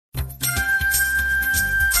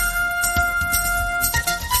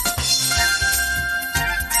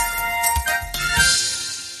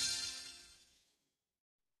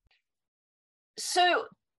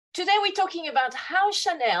we're talking about how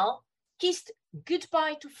Chanel kissed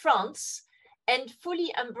goodbye to France and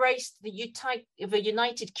fully embraced the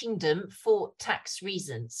United Kingdom for tax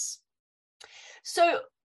reasons. So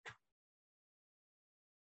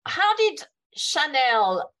how did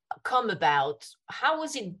Chanel come about? How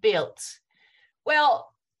was it built?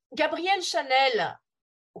 Well, Gabrielle Chanel,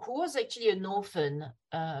 who was actually an orphan,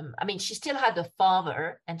 she still had a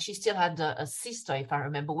father and she still had a sister, if I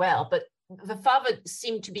remember well, but the father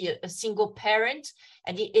seemed to be a single parent,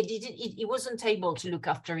 and he wasn't able to look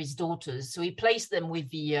after his daughters. So he placed them with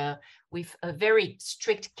a very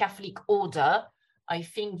strict Catholic order, I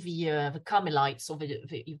think the Carmelites, or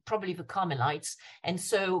probably the Carmelites. And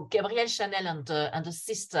so Gabrielle Chanel and the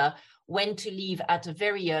sister went to live at a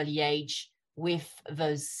very early age with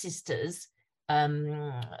those sisters. I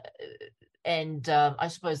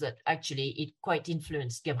suppose that actually it quite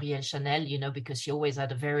influenced Gabrielle Chanel, because she always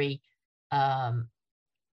had a very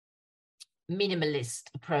minimalist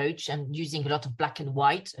approach and using a lot of black and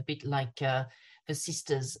white, a bit like the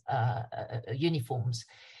sisters' uniforms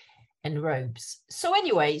and robes. So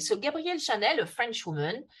anyway, Gabrielle Chanel, a French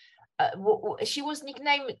woman, she was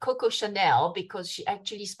nicknamed Coco Chanel because she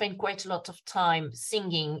actually spent quite a lot of time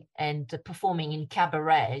singing and performing in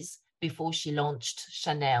cabarets before she launched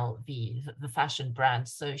Chanel, the fashion brand.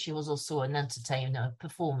 So she was also an entertainer,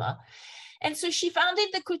 performer. And so she founded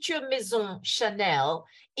the couture maison Chanel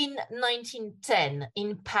in 1910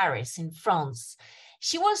 in Paris, in France.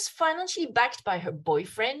 She was financially backed by her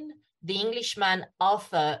boyfriend, the Englishman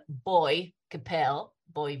Arthur Boy Capel,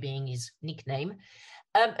 Boy being his nickname,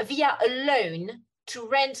 via a loan to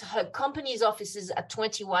rent her company's offices at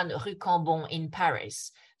 21 Rue Cambon in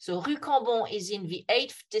Paris. So Rue Cambon is in the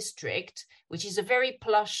 8th district, which is a very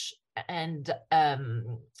plush and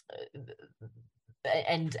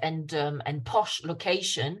posh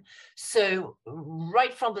location. So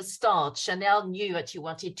right from the start, Chanel knew that she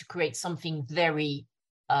wanted to create something very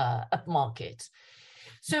upmarket.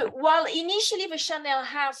 So while initially the Chanel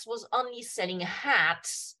house was only selling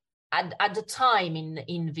hats, at the time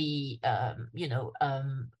in the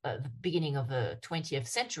beginning of the 20th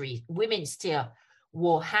century, women still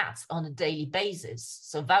wore hats on a daily basis.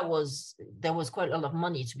 So there was quite a lot of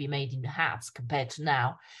money to be made in hats compared to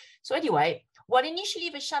now. So anyway, while initially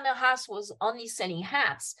the Chanel house was only selling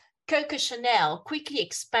hats, Coco Chanel quickly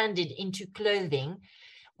expanded into clothing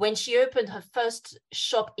when she opened her first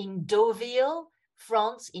shop in Deauville,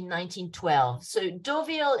 France in 1912. So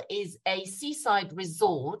Deauville is a seaside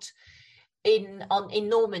resort in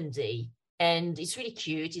Normandy, and it's really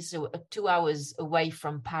cute. It's 2 hours away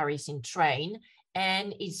from Paris in train,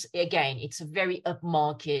 and it's a very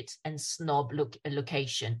upmarket and snob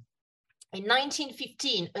location. In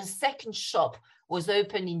 1915, a second shop was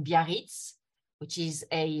opened in Biarritz, which is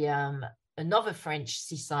another French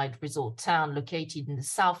seaside resort town located in the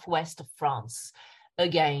southwest of France.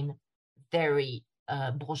 Again, very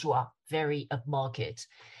bourgeois, very upmarket.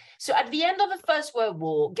 So at the end of the First World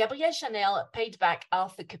War, Gabrielle Chanel paid back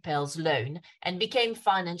Arthur Capel's loan and became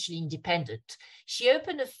financially independent. She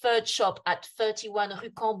opened a third shop at 31 Rue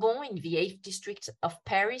Cambon in the 8th district of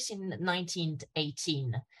Paris in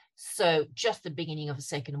 1918. So just the beginning of the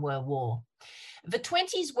Second World War. The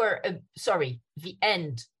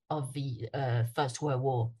end of the First World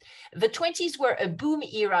War. The 20s were a boom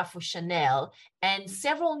era for Chanel, and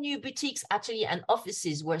several new boutiques, ateliers, and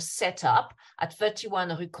offices were set up at 31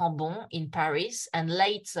 Rue Cambon in Paris, and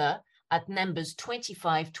later at numbers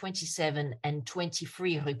 25, 27, and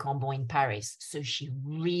 23 Rue Cambon in Paris. So she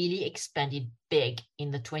really expanded big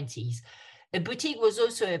in the 20s. A boutique was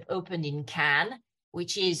also opened in Cannes,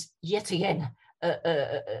 which is yet again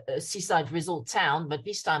a seaside resort town, but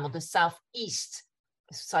this time on the southeast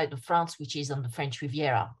side of France, which is on the French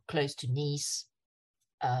Riviera, close to Nice,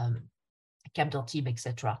 Cap d'Antibes,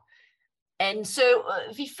 etc. And so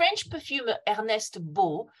the French perfumer Ernest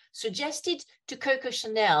Beau suggested to Coco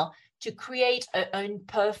Chanel to create her own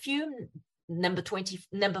perfume, number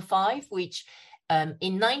 5, which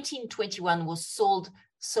in 1921 was sold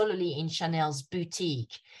solely in Chanel's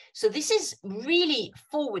boutique. So this is really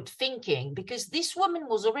forward thinking, because this woman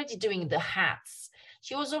was already doing the hats.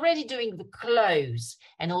 She was already doing the clothes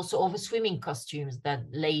and also all the swimming costumes that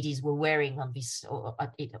ladies were wearing on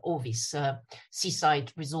all these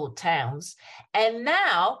seaside resort towns. And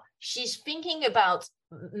now she's thinking about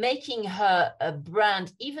making her a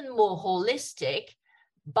brand even more holistic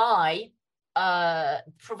by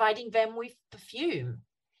providing them with perfume.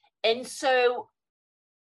 And so,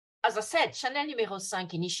 as I said, Chanel Numéro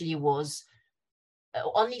 5 initially was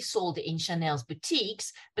only sold in Chanel's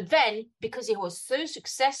boutiques, but then because it was so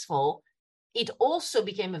successful, it also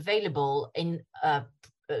became available in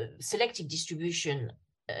selective distribution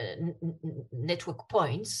network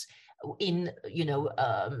points in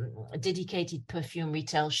dedicated perfume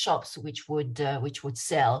retail shops, which would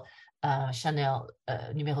sell Chanel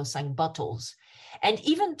Numéro 5 bottles. And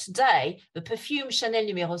even today, the perfume Chanel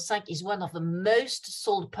Numéro 5 is one of the most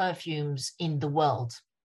sold perfumes in the world.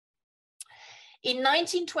 In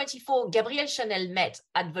 1924, Gabrielle Chanel met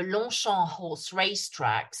at the Longchamp horse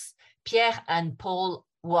racetracks Pierre and Paul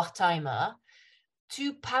Wertheimer,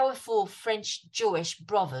 two powerful French Jewish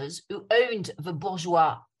brothers who owned the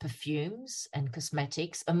Bourjois perfumes and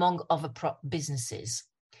cosmetics, among other businesses.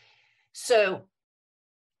 So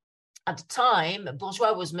at the time,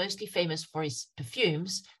 Bourjois was mostly famous for its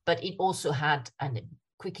perfumes, but it also had and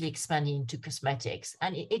quickly expanded into cosmetics.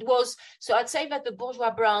 And it was, so I'd say that the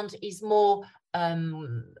Bourjois brand is more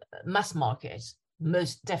mass market,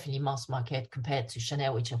 most definitely mass market compared to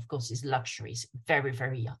Chanel, which of course is luxuries, very,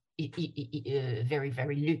 very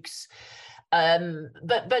luxe.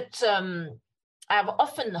 But I've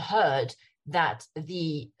often heard that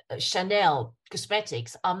the Chanel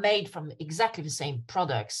cosmetics are made from exactly the same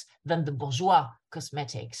products than the Bourjois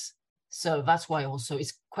cosmetics. So that's why also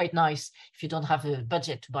it's quite nice if you don't have a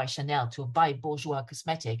budget to buy Chanel to buy Bourjois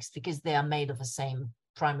cosmetics, because they are made of the same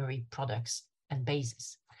primary products and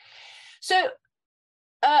basis. So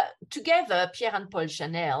together, Pierre and Paul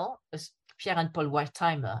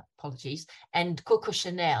Wertheimer, and Coco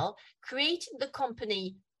Chanel created the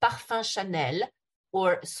company Parfums Chanel,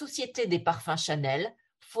 or Société des Parfums Chanel,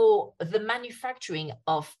 for the manufacturing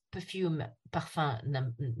of perfume Parfum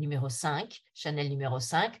Numéro 5, Chanel Numéro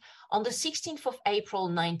 5, on the 16th of April,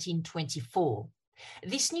 1924.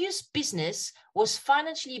 This new business was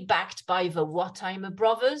financially backed by the Wertheimer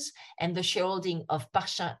brothers, and the shareholding of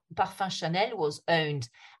Parfum Chanel was owned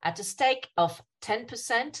at a stake of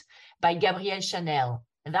 10% by Gabrielle Chanel.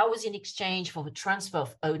 And that was in exchange for the transfer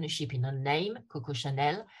of ownership in her name, Coco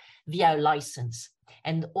Chanel, via a license,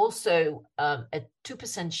 and also a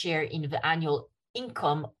 2% share in the annual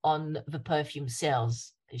income on the perfume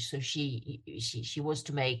sales. So she was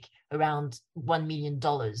to make around $1 million,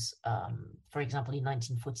 for example, in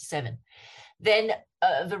 1947. Then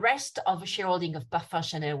the rest of the shareholding of Parfum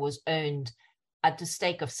Chanel was owned at the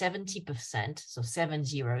stake of 70%, so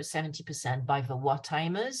 70% by the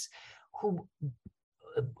Wertheimers, who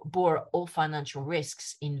bore all financial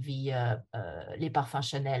risks in the Les Parfums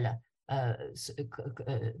Chanel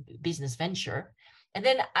business venture. And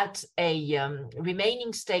then at a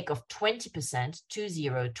remaining stake of 20%,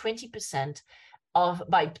 20%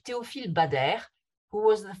 by Théophile Bader, who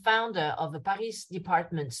was the founder of the Paris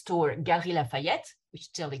department store Galeries Lafayette, which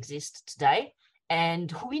still exists today,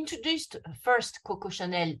 and who introduced first Coco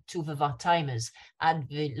Chanel to the Wertheimers at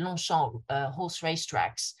the Longchamp horse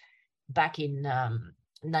racetracks back in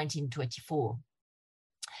 1924.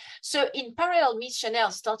 So in parallel, Miss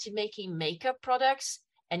Chanel started making makeup products,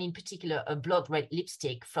 and in particular a blood red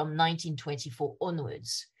lipstick, from 1924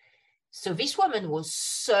 onwards. So this woman was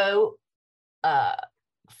so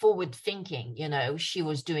forward thinking, she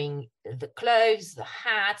was doing the clothes, the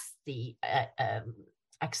hats, the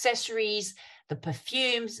accessories, the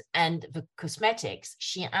perfumes, and the cosmetics.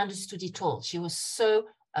 She understood it all. She was so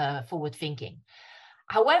forward thinking.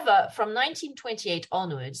 However, from 1928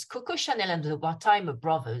 onwards, Coco Chanel and the Wertheimer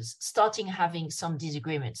brothers starting having some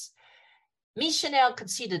disagreements. Miss Chanel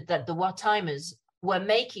considered that the Wertheimers were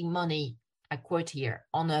making money, I quote here,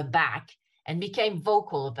 on her back, and became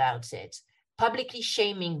vocal about it, publicly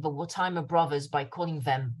shaming the Wertheimer brothers by calling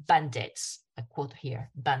them bandits, I quote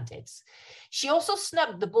here, bandits. She also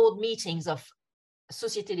snubbed the board meetings of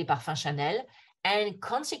Société des Parfums Chanel, and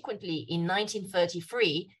consequently, in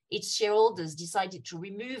 1933, its shareholders decided to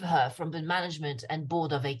remove her from the management and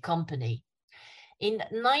board of a company. In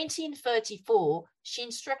 1934, she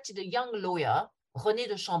instructed a young lawyer, René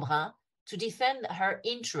de Chambrun, to defend her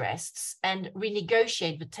interests and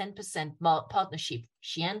renegotiate the 10% partnership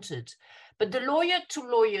she entered. But the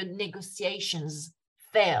lawyer-to-lawyer negotiations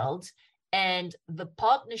failed, and the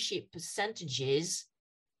partnership percentages,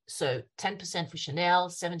 so 10% for Chanel,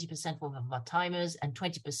 70% for the Wertheimers, and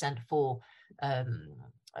 20% for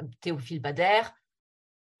Théophile Bader,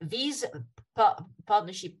 these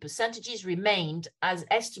partnership percentages remained as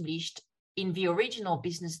established in the original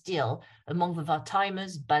business deal among the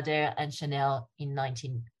Wertheimers, Bader, and Chanel in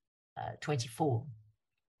 1924.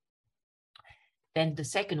 Then the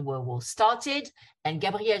Second World War started, and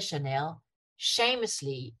Gabrielle Chanel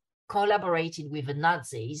shamelessly collaborated with the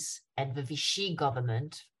Nazis and the Vichy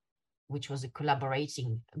government, which was a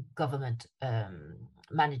collaborating government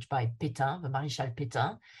managed by Pétain, the Maréchal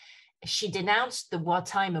Pétain. she denounced the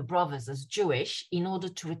Wertheimer brothers as Jewish in order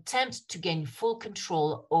to attempt to gain full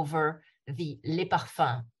control over the Les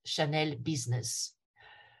Parfums Chanel business.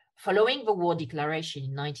 Following the war declaration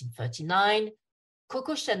in 1939,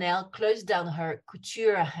 Coco Chanel closed down her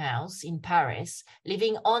couture house in Paris,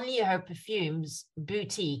 leaving only her perfumes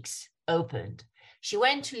boutiques opened. She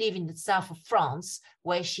went to live in the south of France,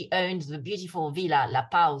 where she owned the beautiful Villa La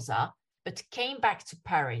Pausa, but came back to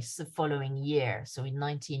Paris the following year, so in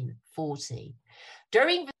 1940.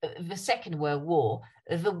 During the Second World War,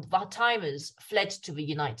 the Wertheimers fled to the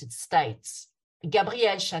United States.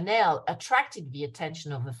 Gabrielle Chanel attracted the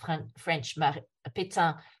attention of the French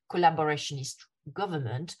Pétain collaborationist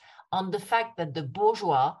government on the fact that the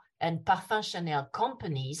bourgeois and Parfum Chanel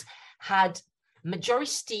companies had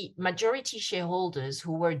majority shareholders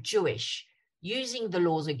who were Jewish, using the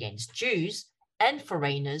laws against Jews and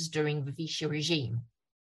foreigners during the Vichy regime.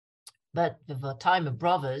 But the Wertheimer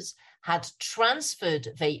brothers had transferred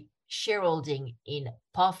their shareholding in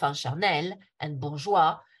Parfum Chanel and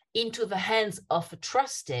Bourgeois into the hands of a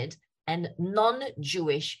trusted and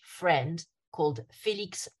non-Jewish friend called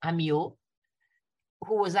Félix Amiot,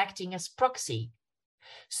 who was acting as proxy.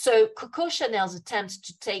 So Coco Chanel's attempt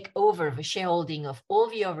to take over the shareholding of all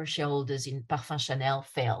the other shareholders in Parfum Chanel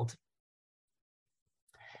failed.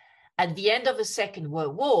 At the end of the Second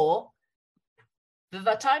World War, the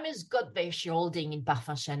Wertheimers got their shareholding in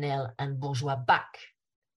Parfum Chanel and Bourgeois back.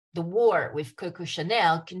 The war with Coco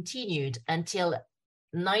Chanel continued until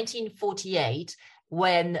 1948,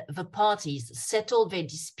 when the parties settled their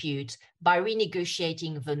dispute by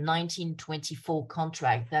renegotiating the 1924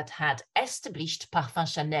 contract that had established Parfum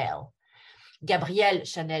Chanel. Gabrielle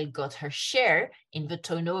Chanel got her share in the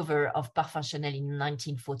turnover of Parfum Chanel in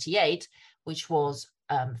 1948, which was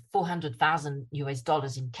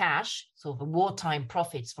 $400,000 in cash, so the wartime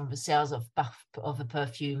profits from the sales of the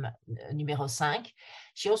perfume Numéro 5.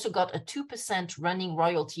 She also got a 2% running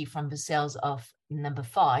royalty from the sales of number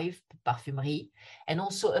 5, Parfumerie, and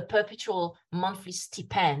also a perpetual monthly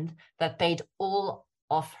stipend that paid all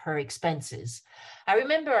of her expenses. I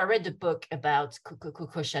remember I read a book about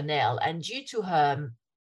Coco Chanel, and due to her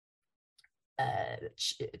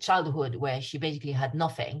childhood where she basically had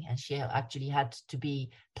nothing, and she actually had to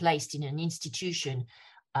be placed in an institution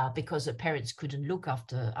because her parents couldn't look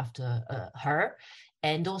after her,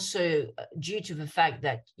 and also due to the fact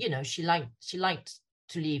that, you know, she liked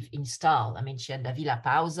to live in style. I mean, she had the Villa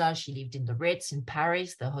Pausa, she lived in the Ritz in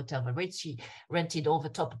Paris, the Hotel the Ritz. She rented all the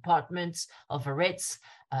top apartments of the Ritz,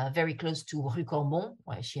 very close to Rue Cambon,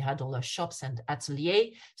 where she had all her shops and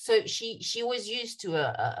atelier. So she was used to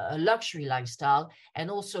a luxury lifestyle,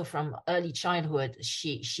 and also from early childhood,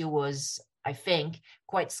 she was, I think,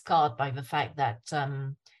 quite scarred by the fact that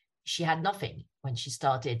she had nothing when she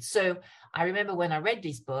started. So I remember when I read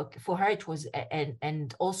this book, for her it was,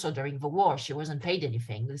 and also during the war, she wasn't paid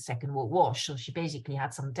anything, the Second World War. So she basically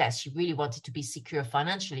had some debts. She really wanted to be secure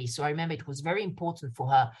financially. So I remember it was very important for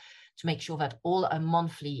her to make sure that all her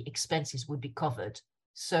monthly expenses would be covered.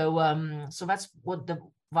 So so that's what the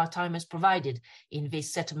Wertheimers provided in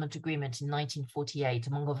this settlement agreement in 1948,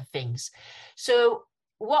 among other things. So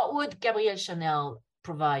what would Gabrielle Chanel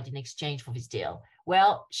provide in exchange for this deal?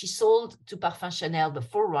 Well, she sold to Parfum Chanel the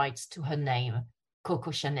full rights to her name,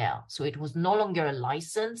 Coco Chanel. So it was no longer a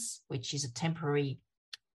license, which is a temporary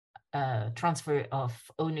transfer of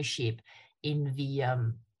ownership of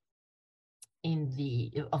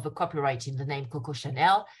the copyright in the name Coco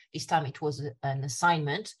Chanel. This time it was an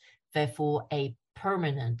assignment, therefore a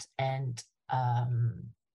permanent and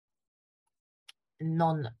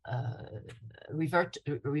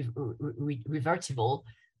non-revertible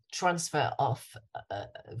transfer of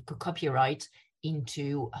copyright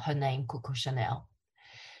into her name, Coco Chanel.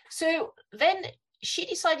 So then she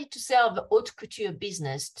decided to sell the haute couture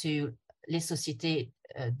business to Les Sociétés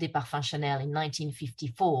des Parfums Chanel in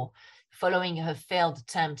 1954, following her failed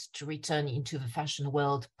attempt to return into the fashion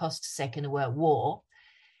world post-Second World War,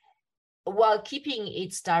 while keeping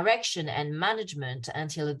its direction and management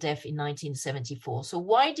until her death in 1974. So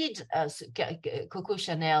why did Coco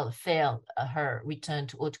Chanel fail her return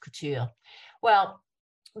to haute couture? Well,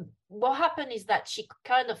 what happened is that she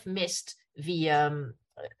kind of missed the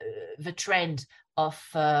trend of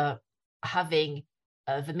having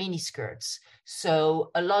the miniskirts.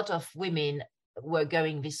 So a lot of women were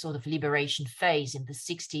going this sort of liberation phase in the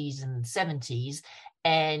 60s and 70s,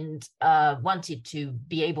 and wanted to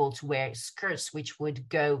be able to wear skirts which would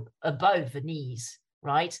go above the knees,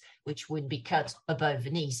 right? Which would be cut above the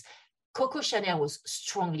knees. Coco Chanel was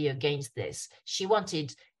strongly against this. She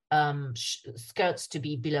wanted skirts to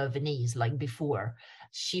be below the knees like before.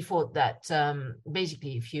 She thought that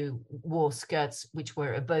basically if you wore skirts which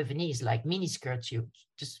were above the knees, like mini skirts, you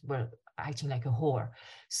just were acting like a whore.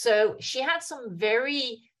 So she had some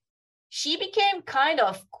she became kind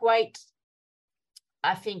of quite,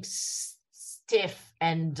 I think, stiff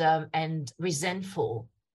and resentful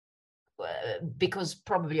because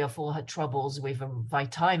probably of all her troubles with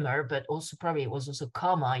Wertheimer, but also probably it was also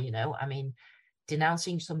karma, you know. I mean,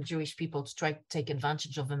 denouncing some Jewish people to try to take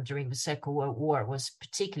advantage of them during the Second World War was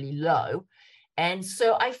particularly low. And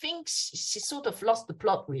so I think she sort of lost the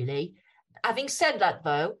plot, really. Having said that,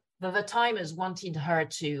 though, the Wertheimers wanted her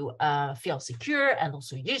to feel secure and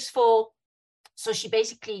also useful. So she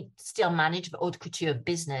basically still managed the haute couture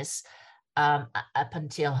business up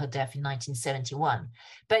until her death in 1971.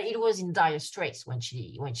 But it was in dire straits when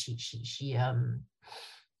she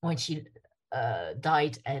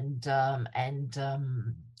died, and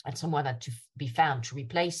someone had to be found to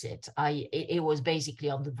replace it. It was basically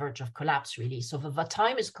on the verge of collapse, really. So the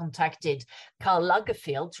Wertheimers contacted Karl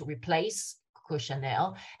Lagerfeld to replace Coco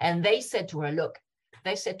Chanel, and they said to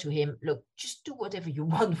him, look, just do whatever you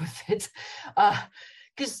want with it.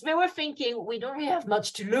 Because they were thinking, we don't really have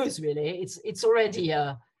much to lose, really. It's already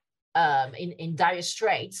in dire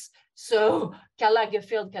straits. So Karl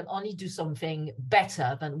Lagerfeld can only do something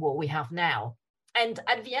better than what we have now. And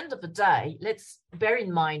at the end of the day, let's bear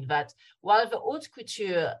in mind that while the haute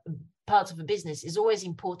couture part of the business is always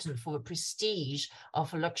important for the prestige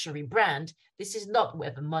of a luxury brand, this is not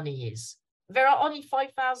where the money is. There are only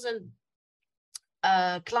 5,000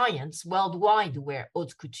 clients worldwide who wear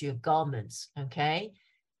haute couture garments, okay?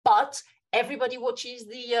 But everybody watches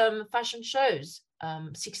the fashion shows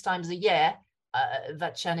 6 times a year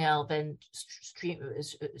that Chanel then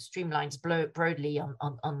streamlines broadly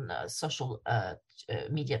on social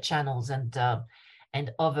media channels and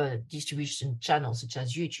other distribution channels such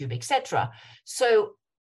as YouTube, etc. So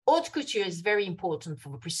haute couture is very important for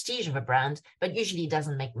the prestige of a brand, but usually it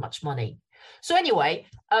doesn't make much money. So anyway,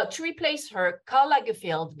 to replace her, Karl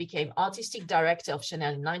Lagerfeld became artistic director of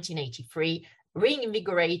Chanel in 1983,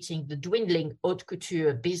 reinvigorating the dwindling haute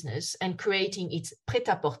couture business and creating its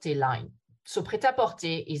prêt-à-porter line. So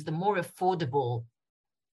prêt-à-porter is the more affordable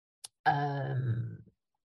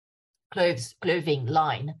clothing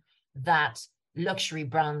line that luxury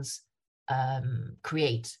brands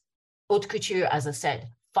create. Haute couture, as I said,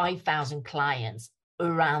 5,000 clients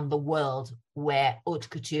around the world wear haute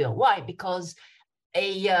couture. Why? Because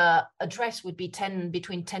a dress would be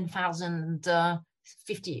between $10,000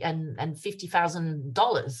 and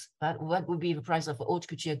 $50,000. That would be the price of a haute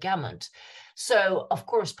couture garment. So of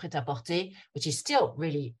course, prêt-à-porter, which is still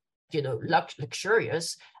really,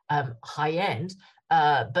 luxurious, high end,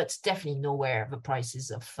 but definitely nowhere the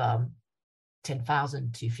prices of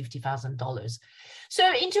 $10,000 to $50,000.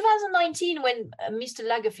 So in 2019, when Mr.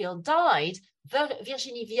 Lagerfeld died,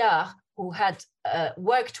 Virginie Viard, who had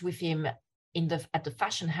worked with him at the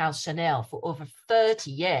fashion house Chanel for over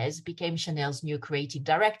 30 years, became Chanel's new creative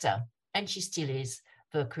director. And she still is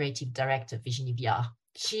the creative director, Virginie Viard.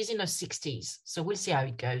 She's in her 60s, so we'll see how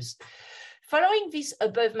it goes. Following this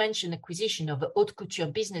above-mentioned acquisition of the haute couture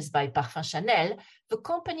business by Parfums Chanel, the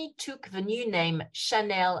company took the new name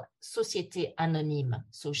Chanel Société Anonyme,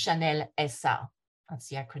 so Chanel SA. That's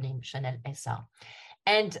the acronym, Chanel SA.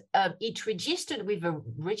 And it registered with the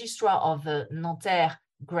registrar of the Nanterre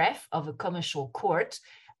Greffe of a commercial court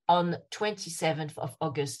on 27th of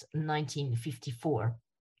August 1954.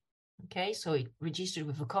 Okay, so it registered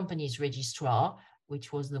with the company's registrar,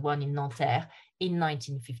 which was the one in Nanterre, in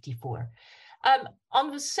 1954.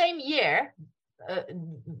 On the same year,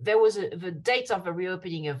 there was the date of the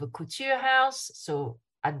reopening of the couture house. So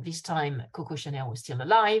at this time, Coco Chanel was still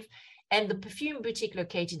alive, and the perfume boutique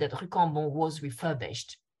located at Rue Cambon was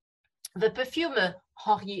refurbished. The perfumer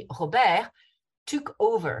Henri Robert took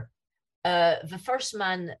over the first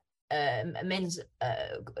men's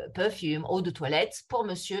perfume, Eau de Toilette, Pour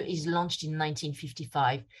Monsieur, is launched in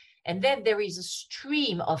 1955. And then there is a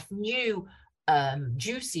stream of new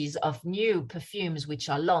juices, of new perfumes which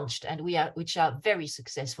are launched and which are very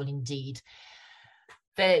successful indeed.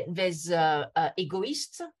 There's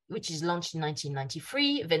Egoiste, which is launched in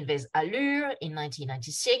 1993. Then there's Allure in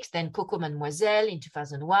 1996. Then Coco Mademoiselle in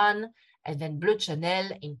 2001. And then Bleu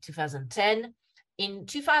Chanel in 2010. In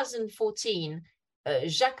 2014,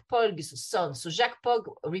 Jacques Polg's son, so Jacques Polg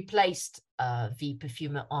replaced the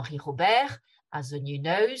perfumer Henri Robert as the new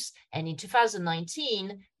nose. And in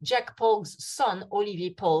 2019, Jacques Polg's son,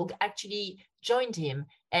 Olivier Polg, actually joined him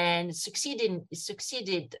and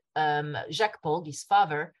succeeded Jacques Paul, his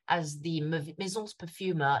father, as the Maison's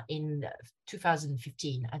perfumer in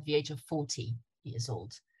 2015 at the age of 40 years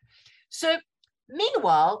old. So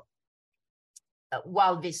meanwhile,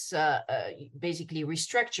 while this basically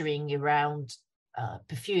restructuring around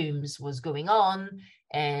perfumes was going on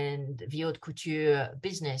and the haute couture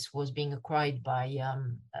business was being acquired by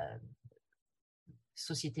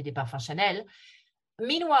Société des Parfums Chanel,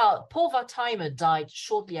 meanwhile, Paul Wertheimer died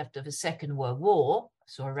shortly after the Second World War,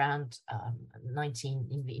 so around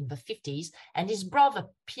in the 50s, and his brother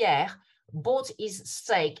Pierre bought his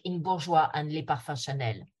stake in Bourjois and Les Parfums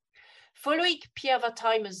Chanel. Following Pierre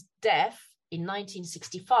Wertheimer's death in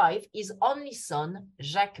 1965, his only son,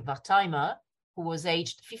 Jacques Wertheimer, who was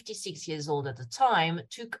aged 56 years old at the time,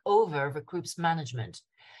 took over the group's management.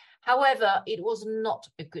 However, it was not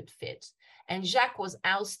a good fit, and Jacques was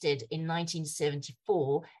ousted in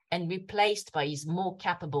 1974 and replaced by his more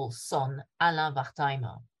capable son, Alain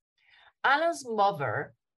Wertheimer. Alain's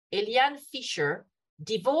mother, Eliane Fischer,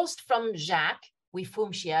 divorced from Jacques, with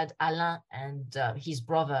whom she had Alain and his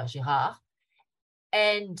brother Gérard,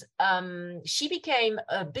 and she became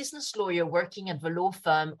a business lawyer working at the law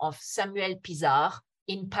firm of Samuel Pisard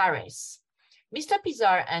in Paris. Mr.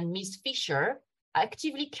 Pisard and Ms. Fischer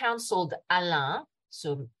actively counseled Alain,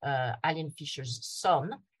 so Alain Fischer's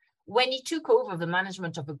son, when he took over the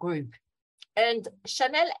management of the group, and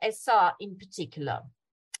Chanel SA in particular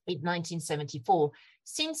in 1974,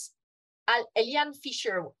 since Eliane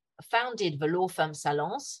Fischer founded the law firm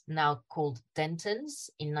Salons, now called Dentons,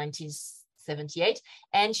 in 1978,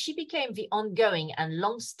 and she became the ongoing and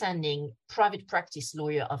long-standing private practice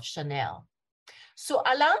lawyer of Chanel. So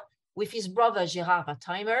Alain, with his brother Gérard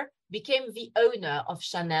Wertheimer, became the owner of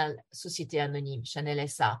Chanel Société Anonyme, Chanel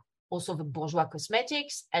SA, also the Bourjois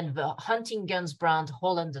Cosmetics and the hunting guns brand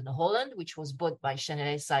Holland & Holland, which was bought by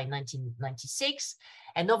Chanel SA in 1996,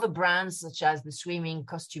 and other brands such as the swimming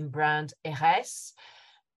costume brand Herès,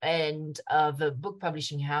 and the book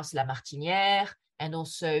publishing house La Martinière, and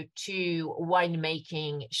also two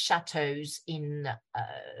winemaking chateaus in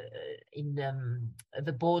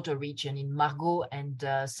the border region in Margaux and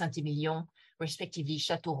Saint-Émilion, respectively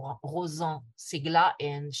Chateau Rosan-Ségla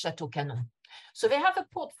and Chateau Canon. So they have a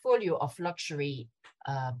portfolio of luxury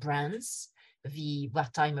brands, the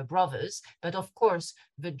Wertheimer brothers, but of course,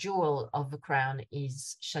 the jewel of the crown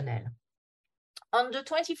is Chanel. On the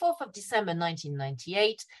 24th of December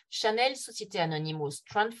 1998, Chanel Société Anonyme was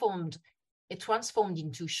transformed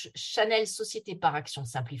into Chanel Société par Action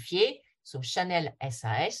Simplifiée, so Chanel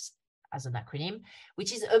SAS as an acronym,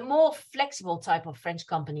 which is a more flexible type of French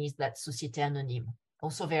companies than Société Anonyme.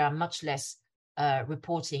 Also, there are much less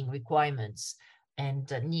reporting requirements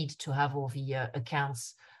and need to have all the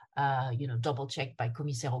accounts double checked by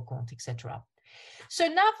commissaire aux comptes, etc. So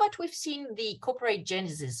now that we've seen the corporate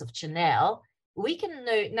genesis of Chanel, we can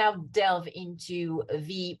now delve into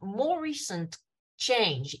the more recent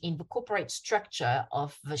change in the corporate structure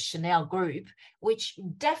of the Chanel Group, which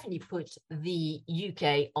definitely put the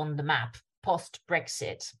UK on the map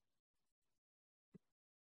post-Brexit.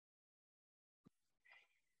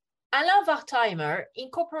 Alain Wertheimer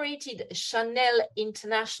incorporated Chanel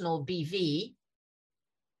International BV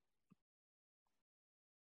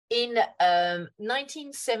in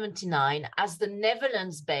 1979 as the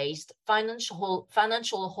Netherlands-based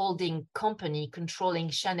financial holding company controlling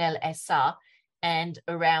Chanel SA and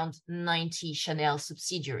around 90 Chanel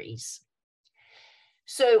subsidiaries.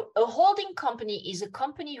 So a holding company is a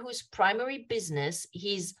company whose primary business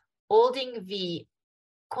is holding the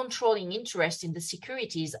controlling interest in the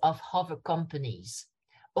securities of other companies.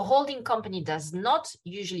 A holding company does not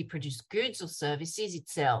usually produce goods or services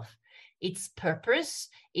itself. Its purpose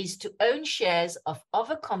is to own shares of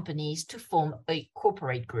other companies to form a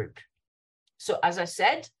corporate group. So as I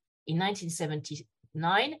said, in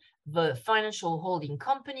 1979, the financial holding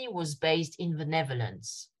company was based in the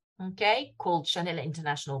Netherlands, called Chanel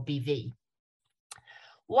International BV.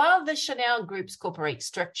 While the Chanel Group's corporate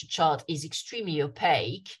structure chart is extremely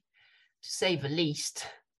opaque, to say the least,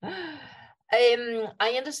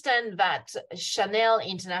 I understand that Chanel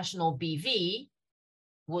International BV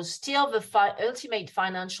was still the ultimate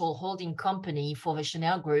financial holding company for the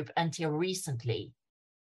Chanel Group until recently.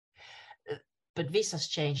 But this has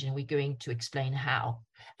changed, and we're going to explain how.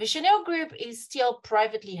 The Chanel Group is still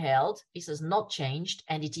privately held. This has not changed,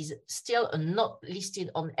 and it is still not listed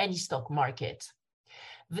on any stock market.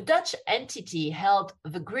 The Dutch entity held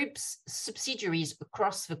the group's subsidiaries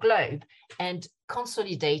across the globe and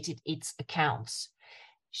consolidated its accounts.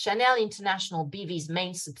 Chanel International BV's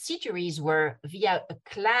main subsidiaries were via a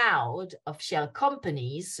cloud of shell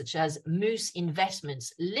companies such as Moose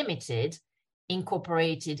Investments Limited,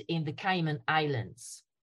 incorporated in the Cayman Islands.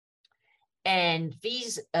 And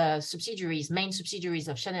these subsidiaries, main subsidiaries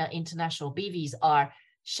of Chanel International BVs are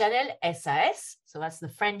Chanel SAS, so that's the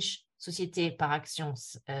French Société par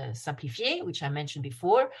Actions Simplifiée, which I mentioned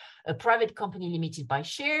before, a private company limited by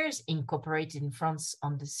shares, incorporated in France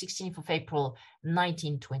on the 16th of April,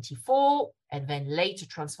 1924, and then later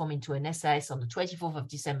transformed into an SAS on the 24th of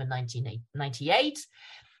December, 1998,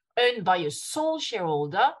 owned by a sole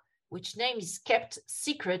shareholder, which name is kept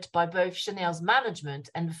secret by both Chanel's management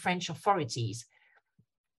and the French authorities.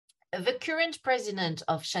 The current president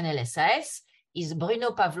of Chanel SAS is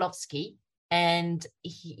Bruno Pavlovsky, and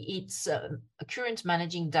its current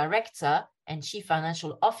managing director and chief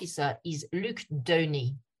financial officer is Luc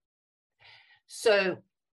Dony. So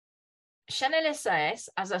Chanel SAS,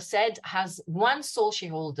 as I said, has one sole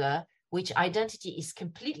shareholder, which identity is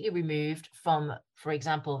completely removed from, for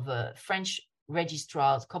example, the French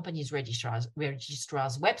company's registrar's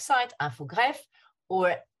website, Infogreffe,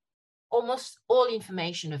 or almost all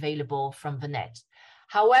information available from the net.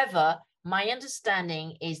 However, my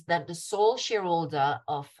understanding is that the sole shareholder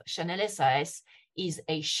of Chanel SAS is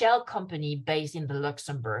a shell company based in the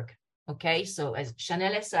Luxembourg. Okay, so as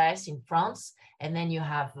Chanel SAS in France, and then you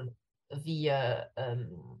have the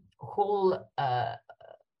whole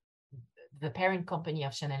the parent company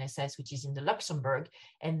of Chanel SAS, which is in the Luxembourg,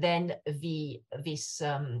 and then this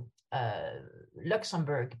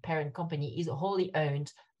Luxembourg parent company is wholly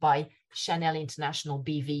owned by Chanel International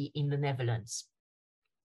BV in the Netherlands.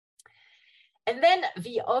 And then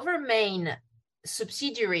the other main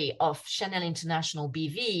subsidiary of Chanel International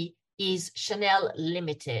BV is Chanel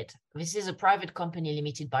Limited. This is a private company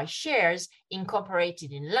limited by shares,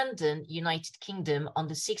 incorporated in London, United Kingdom, on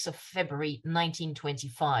the 6th of February,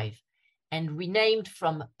 1925. And renamed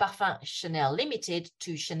from Parfum Chanel Limited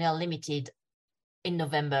to Chanel Limited in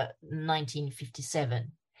November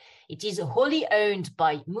 1957. It is wholly owned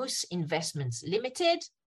by Moose Investments Limited,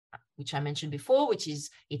 which I mentioned before, which is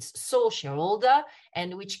its sole shareholder,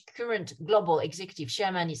 and which current global executive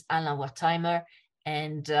chairman is Alain Wertheimer.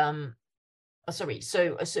 And so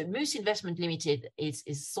Moose Investment Limited is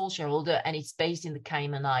sole shareholder, and it's based in the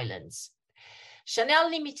Cayman Islands. Chanel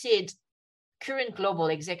Limited current global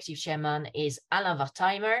executive chairman is Alain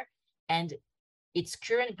Wertheimer, and its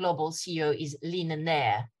current global CEO is Line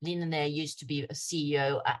Nair. Line Nair used to be a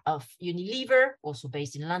CEO of Unilever, also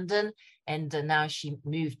based in London, and now she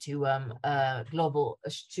moved to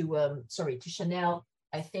Chanel,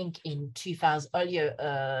 I think in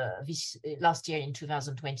last year in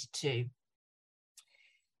 2022.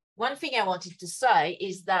 One thing I wanted to say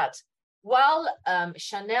is that while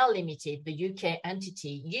Chanel Limited, the UK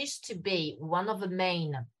entity, used to be one of the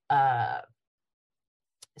main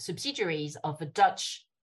subsidiaries of the Dutch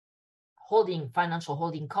financial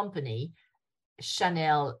holding company,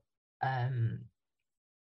 Chanel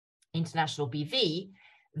International BV,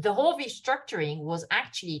 the whole restructuring was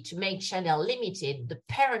actually to make Chanel Limited the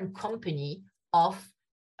parent company of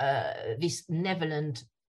this Netherlands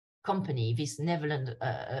company,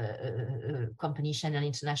 company, Chanel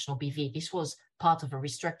International BV. This was part of a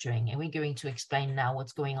restructuring, and we're going to explain now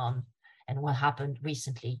what's going on and what happened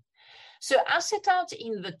recently. So as set out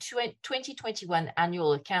in the 2021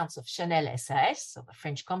 annual accounts of Chanel SAS, of a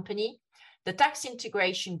French company, the tax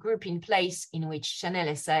integration group in place in which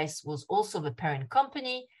Chanel SAS was also the parent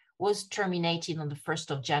company was terminated on the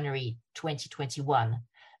 1st of January 2021.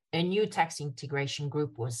 A new tax integration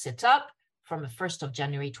group was set up from the 1st of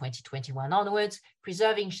January 2021 onwards,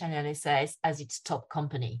 preserving Chanel SAS as its top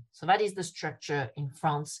company. So that is the structure in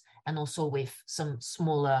France, and also with some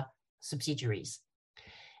smaller subsidiaries.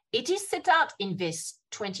 It is set out in this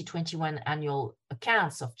 2021 annual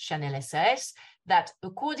accounts of Chanel SAS that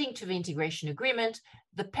according to the integration agreement,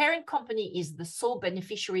 the parent company is the sole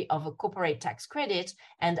beneficiary of a corporate tax credit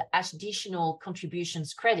and additional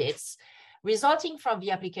contributions credits resulting from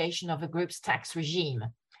the application of the group's tax regime,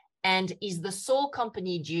 and is the sole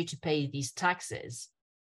company due to pay these taxes.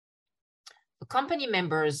 The company's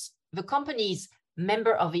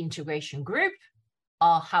member of the integration group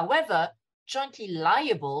are, however, jointly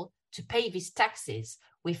liable to pay these taxes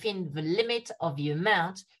within the limit of the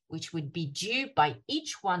amount which would be due by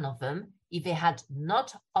each one of them if they had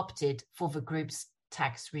not opted for the group's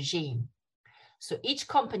tax regime. So each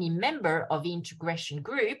company member of the integration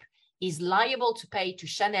group is liable to pay to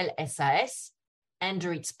Chanel SAS,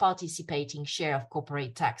 under its participating share of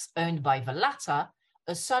corporate tax owned by the latter,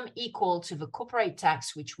 a sum equal to the corporate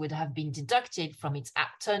tax which would have been deducted from its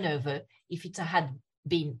turnover if it had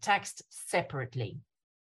been taxed separately.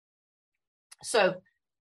 So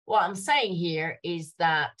what I'm saying here is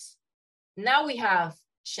that now we have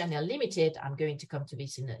Chanel Limited. I'm going to come to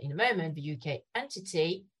this in a moment, the UK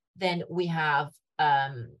entity. Then we have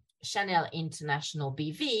Chanel International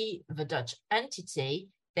BV, the Dutch entity.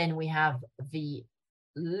 Then we have the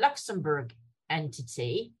Luxembourg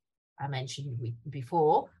entity I mentioned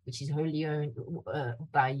before, which is wholly owned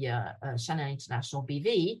by Chanel International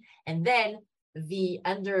BV. And then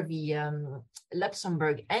under the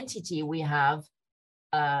Luxembourg entity, we have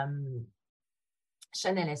Chanel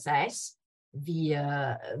SAS,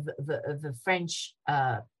 the French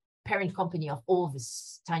parent company of all the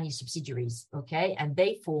tiny subsidiaries, okay? And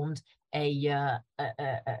they formed an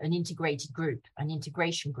integrated group, an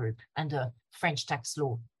integration group under French tax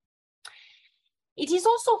law. It is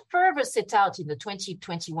also further set out in the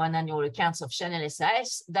 2021 annual accounts of Chanel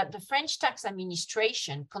SAS that the French tax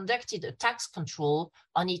administration conducted a tax control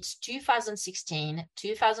on its 2016,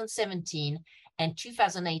 2017, and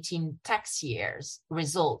 2018 tax years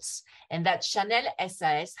results, and that Chanel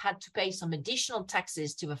SAS had to pay some additional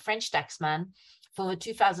taxes to the French taxman for the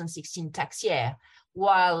 2016 tax year,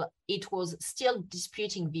 while it was still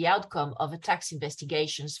disputing the outcome of the tax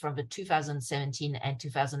investigations from the 2017 and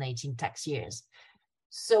 2018 tax years.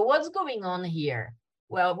 So what's going on here?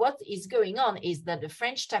 Well, what is going on is that the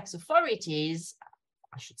French tax authorities,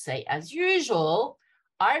 I should say as usual,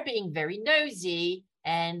 are being very nosy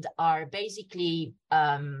and are basically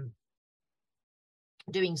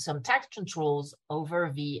doing some tax controls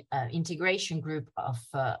over the integration group of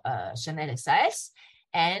Chanel SAS,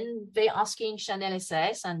 and they're asking Chanel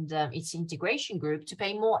SAS and its integration group to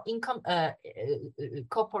pay more income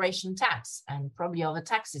corporation tax and probably other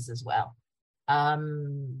taxes as well.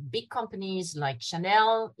 Big companies like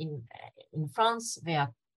Chanel in France, they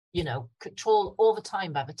are, controlled all the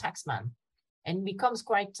time by the taxman, and becomes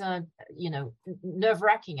quite,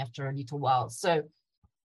 nerve-wracking after a little while. So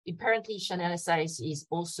apparently Chanel SAS is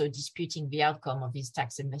also disputing the outcome of this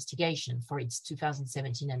tax investigation for its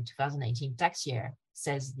 2017 and 2018 tax year,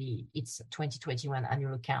 says its 2021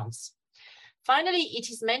 annual accounts. Finally,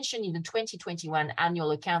 it is mentioned in the 2021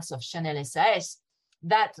 annual accounts of Chanel SAS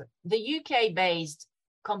that the UK-based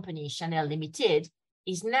company Chanel Limited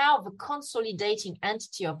is now the consolidating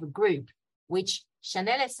entity of the group, which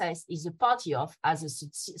Chanel SAS is a party of as a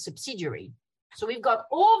subsidiary. So we've got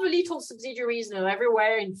all the little subsidiaries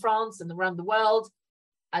everywhere in France and around the world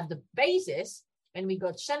at the basis, and we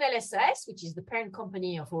got Chanel SAS, which is the parent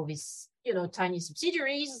company of all these, tiny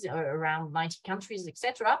subsidiaries around 90 countries,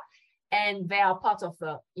 etc. And they are part of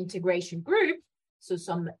the integration group. So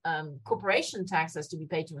some corporation tax has to be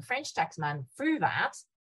paid to the French taxman through that.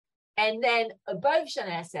 And then above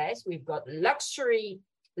Chanel SAS, we've got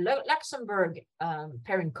Luxembourg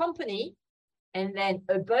parent company. And then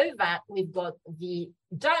above that, we've got the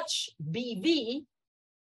Dutch BV,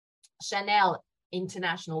 Chanel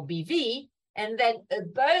International BV. And then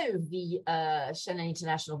above the Chanel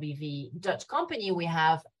International BV Dutch company, we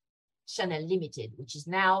have Chanel Limited, which is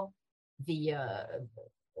now the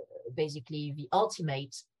basically the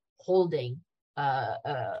ultimate holding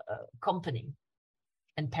company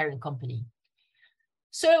and parent company.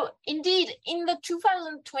 So indeed, in the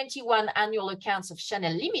 2021 annual accounts of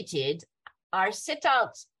Chanel Limited are set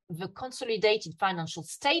out the consolidated financial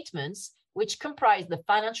statements, which comprise the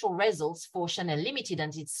financial results for Chanel Limited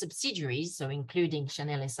and its subsidiaries, so including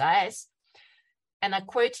Chanel SAS. And I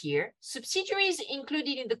quote here, subsidiaries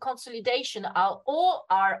included in the consolidation are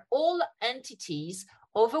all entities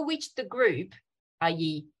over which the group,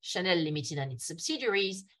 i.e. Chanel Limited and its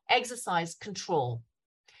subsidiaries, exercise control.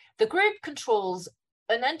 The group controls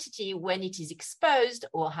an entity when it is exposed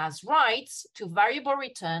or has rights to variable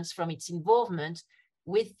returns from its involvement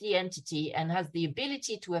with the entity and has the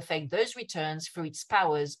ability to affect those returns through its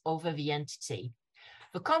powers over the entity.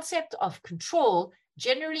 The concept of control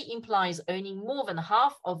generally implies owning more than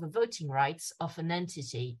half of the voting rights of an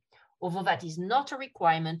entity, although that is not a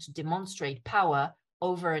requirement to demonstrate power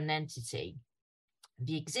over an entity.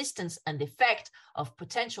 The existence and effect of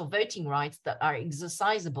potential voting rights that are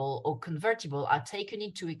exercisable or convertible are taken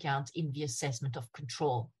into account in the assessment of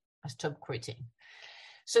control. I stop quoting.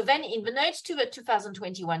 So then in the notes to the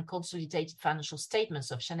 2021 consolidated financial statements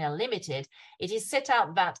of Chanel Limited, it is set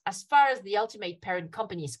out that as far as the ultimate parent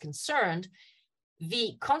company is concerned,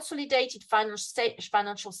 the consolidated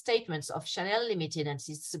financial statements of Chanel Limited and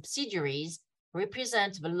its subsidiaries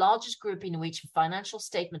represent the largest group in which the financial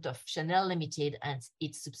statement of Chanel Limited and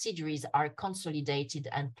its subsidiaries are consolidated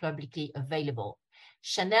and publicly available.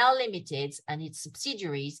 Chanel Limited and its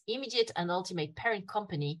subsidiaries' immediate and ultimate parent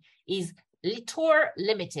company is Litour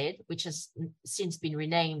Limited, which has since been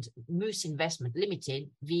renamed Moose Investment Limited,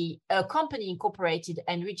 the company incorporated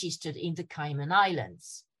and registered in the Cayman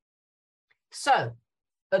Islands. So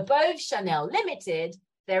above Chanel Limited,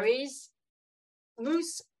 there is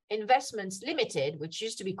Moose Investments Limited, which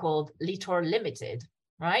used to be called Litour Limited,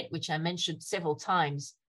 right? Which I mentioned several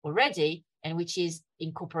times already, and which is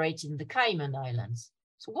incorporated in the Cayman Islands.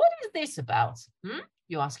 So what is this about?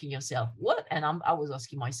 You're asking yourself, what? And I was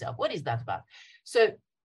asking myself, what is that about? So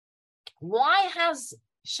why has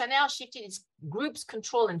Chanel shifted its group's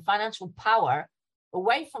control and financial power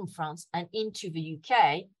away from France and into the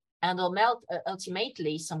UK, and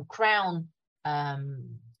ultimately some crown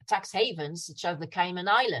tax havens, such as the Cayman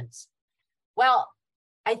Islands? Well,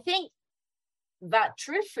 I think that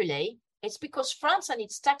truthfully, it's because France and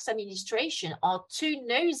its tax administration are too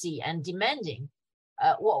nosy and demanding,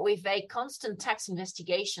 what with their constant tax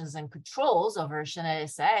investigations and controls over Chanel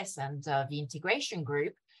SAS and the integration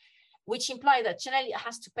group, which imply that Chanel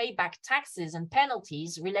has to pay back taxes and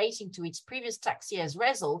penalties relating to its previous tax year's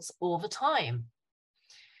results over time.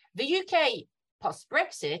 The UK,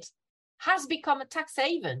 post-Brexit, has become a tax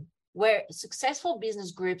haven where successful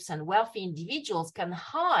business groups and wealthy individuals can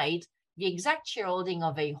hide the exact shareholding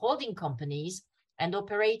of their holding companies and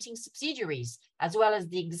operating subsidiaries, as well as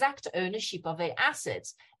the exact ownership of their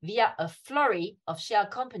assets via a flurry of shell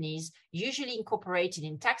companies usually incorporated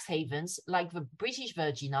in tax havens like the British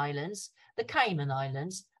Virgin Islands, the Cayman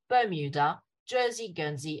Islands, Bermuda, Jersey,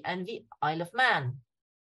 Guernsey, and the Isle of Man.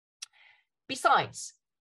 Besides,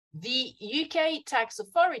 the UK tax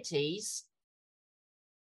authorities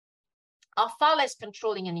are far less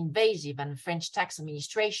controlling and invasive than the French tax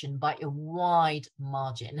administration by a wide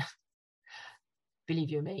margin. Believe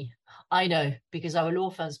you me, I know, because our law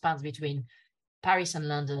firm spans between Paris and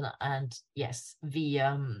London, and yes, the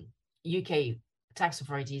UK tax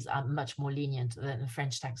authorities are much more lenient than the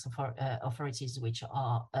French tax authorities, which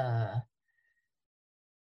are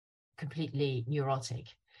completely neurotic.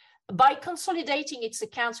 By consolidating its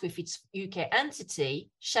accounts with its UK entity,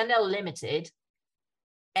 Chanel Limited,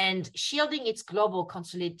 and shielding its global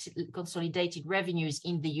consolidated revenues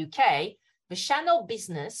in the UK, the Chanel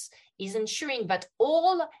business is ensuring that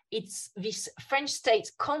all this French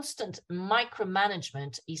state's constant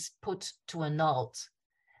micromanagement is put to an halt.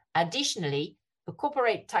 Additionally, the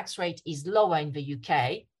corporate tax rate is lower in the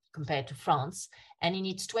UK compared to France, and in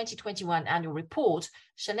its 2021 annual report,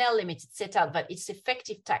 Chanel Limited set out that its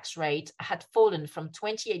effective tax rate had fallen from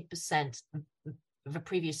 28% the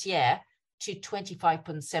previous year to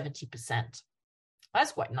 25.70%.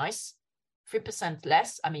 That's quite nice. 3%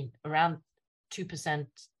 less, I mean, around 2%,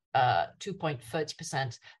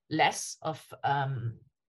 2.30% less of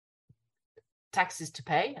taxes to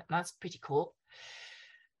pay. That's pretty cool.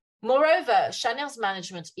 Moreover, Chanel's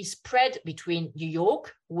management is spread between New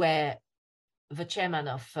York, where the chairman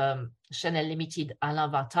of Chanel Limited,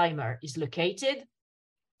 Alain Wertheimer, is located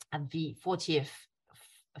at the 40th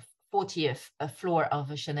floor of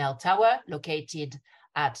the Chanel Tower, located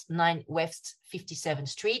at 9 West 57th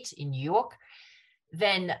Street in New York.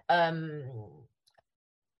 Then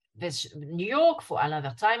there's New York for Alain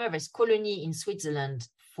Wertheimer. There's Cologne in Switzerland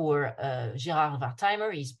for Gérard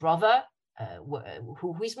Wertheimer, his brother,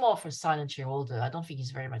 who is more of a silent shareholder. I don't think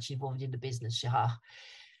he's very much involved in the business, Gérard.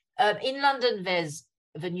 In London, there's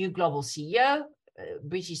the new global CEO,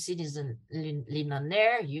 British citizen Lynn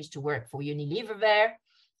Nair, used to work for Unilever there,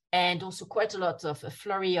 and also quite a lot of a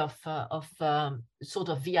flurry of sort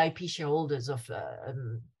of VIP shareholders of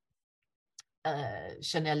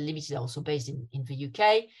Chanel Limited, also based in the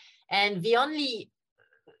UK. And the only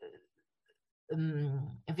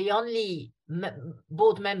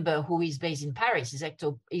board member who is based in Paris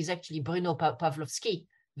is actually Bruno Pavlovsky,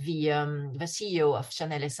 the CEO of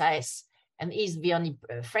Chanel SAS, and is the only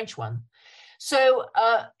French one. So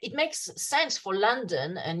it makes sense for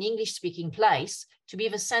London, an English-speaking place, to be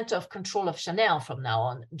the center of control of Chanel from now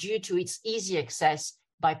on, due to its easy access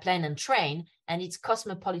by plane and train and its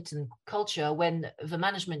cosmopolitan culture when the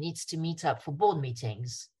management needs to meet up for board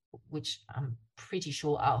meetings, which I'm pretty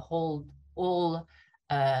sure are all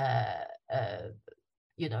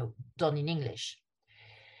done in English.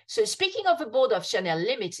 So speaking of the board of Chanel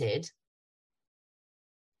Limited,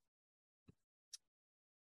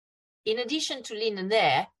 in addition to Lynn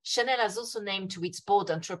Nair, Chanel has also named to its board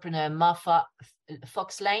entrepreneur Martha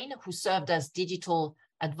Fox-Lane, who served as digital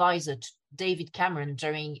advisor to David Cameron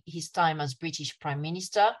during his time as British Prime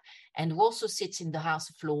Minister, and who also sits in the House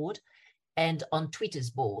of Lords and on Twitter's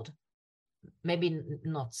board. Maybe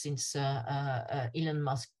not since Elon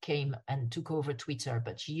Musk came and took over Twitter,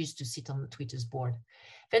 but she used to sit on Twitter's board.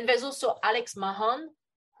 Then there's also Alex Mahon,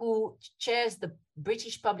 who chairs the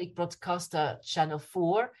British public broadcaster Channel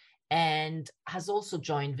 4 and has also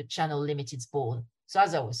joined the Channel Limited's board. So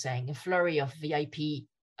as I was saying, a flurry of VIP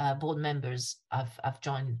board members have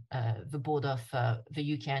joined the board of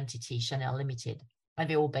the UK entity, Channel Limited, and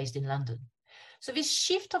they're all based in London. So this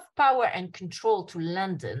shift of power and control to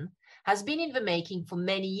London has been in the making for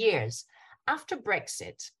many years. After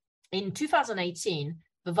Brexit, in 2018,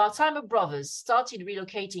 the Wertheimer brothers started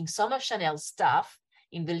relocating some of Chanel's staff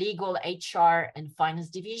in the legal, HR, and finance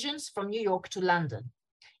divisions from New York to London,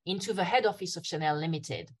 into the head office of Chanel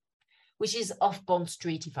Limited, which is off Bond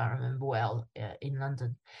Street, if I remember well, in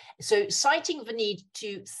London. So citing the need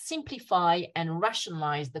to simplify and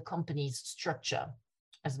rationalize the company's structure.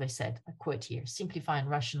 As they said, I quote here, simplify and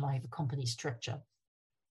rationalize the company's structure.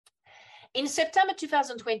 In September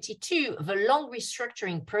 2022, the long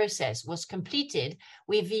restructuring process was completed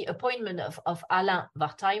with the appointment of Alain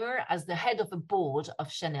Wertheimer as the head of the board of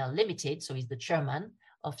Chanel Limited, so he's the chairman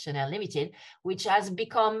of Chanel Limited, which has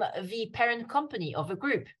become the parent company of the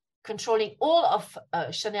group, controlling all of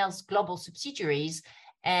Chanel's global subsidiaries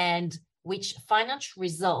and which financial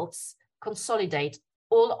results consolidate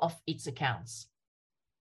all of its accounts.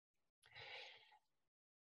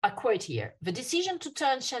 I quote here, the decision to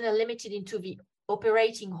turn Chanel Limited into the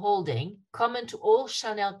operating holding common to all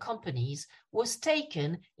Chanel companies was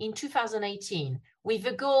taken in 2018 with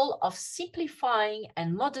the goal of simplifying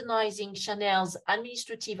and modernizing Chanel's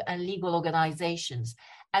administrative and legal organizations,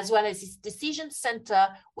 as well as its decision center,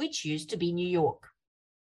 which used to be New York.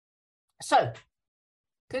 So,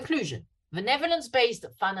 conclusion, the Netherlands-based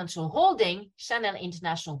financial holding, Chanel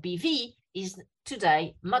International BV, is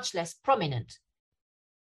today much less prominent.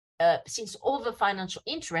 Since all the financial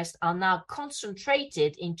interests are now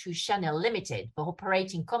concentrated into Chanel Limited, the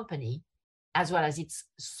operating company, as well as its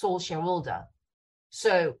sole shareholder.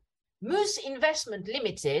 So Moose Investment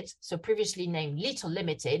Limited, so previously named Little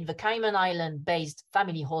Limited, the Cayman Island-based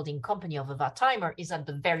family holding company of the Wertheimer, is at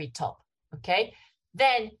the very top, okay?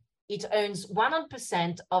 Then it owns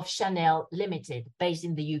 100% of Chanel Limited, based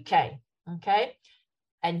in the UK, okay?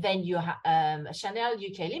 And then you have Chanel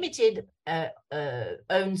UK Limited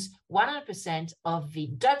owns 100% of the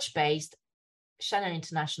Dutch-based Chanel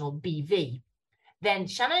International BV. Then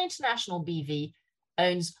Chanel International BV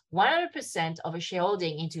owns 100% of a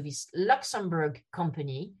shareholding into this Luxembourg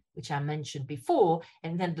company, which I mentioned before,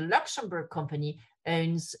 and then the Luxembourg company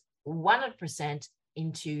owns 100%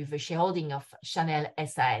 into the shareholding of Chanel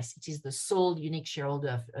SAS. It is the sole unique shareholder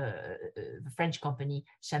of the French company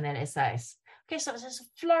Chanel SAS. Okay, so there's a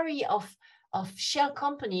flurry of shell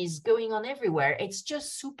companies going on everywhere. It's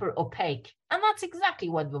just super opaque. And that's exactly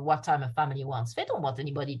what the Wertheimer family wants. They don't want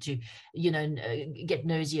anybody to, get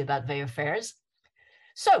nosy about their affairs.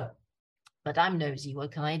 So, but I'm nosy.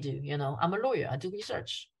 What can I do? I'm a lawyer. I do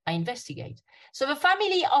research. I investigate. So the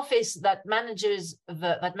family office that manages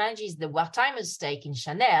the Wertheimer's stake in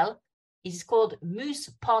Chanel is called Moose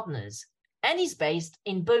Partners and is based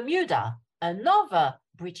in Bermuda, another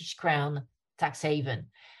British Crown tax haven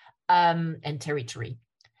and territory.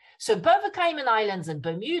 So both the Cayman Islands and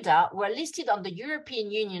Bermuda were listed on the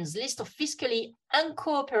European Union's list of fiscally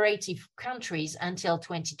uncooperative countries until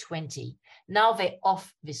 2020. Now they're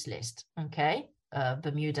off this list, okay?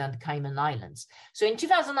 Bermuda and Cayman Islands. So in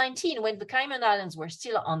 2019, when the Cayman Islands were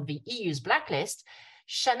still on the EU's blacklist,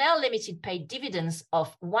 Chanel Limited paid dividends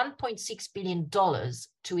of $1.6 billion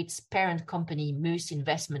to its parent company, Moose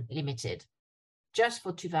Investment Limited, just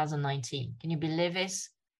for 2019. Can you believe this?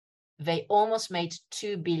 They almost made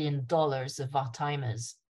 $2 billion of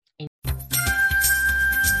Wertheimers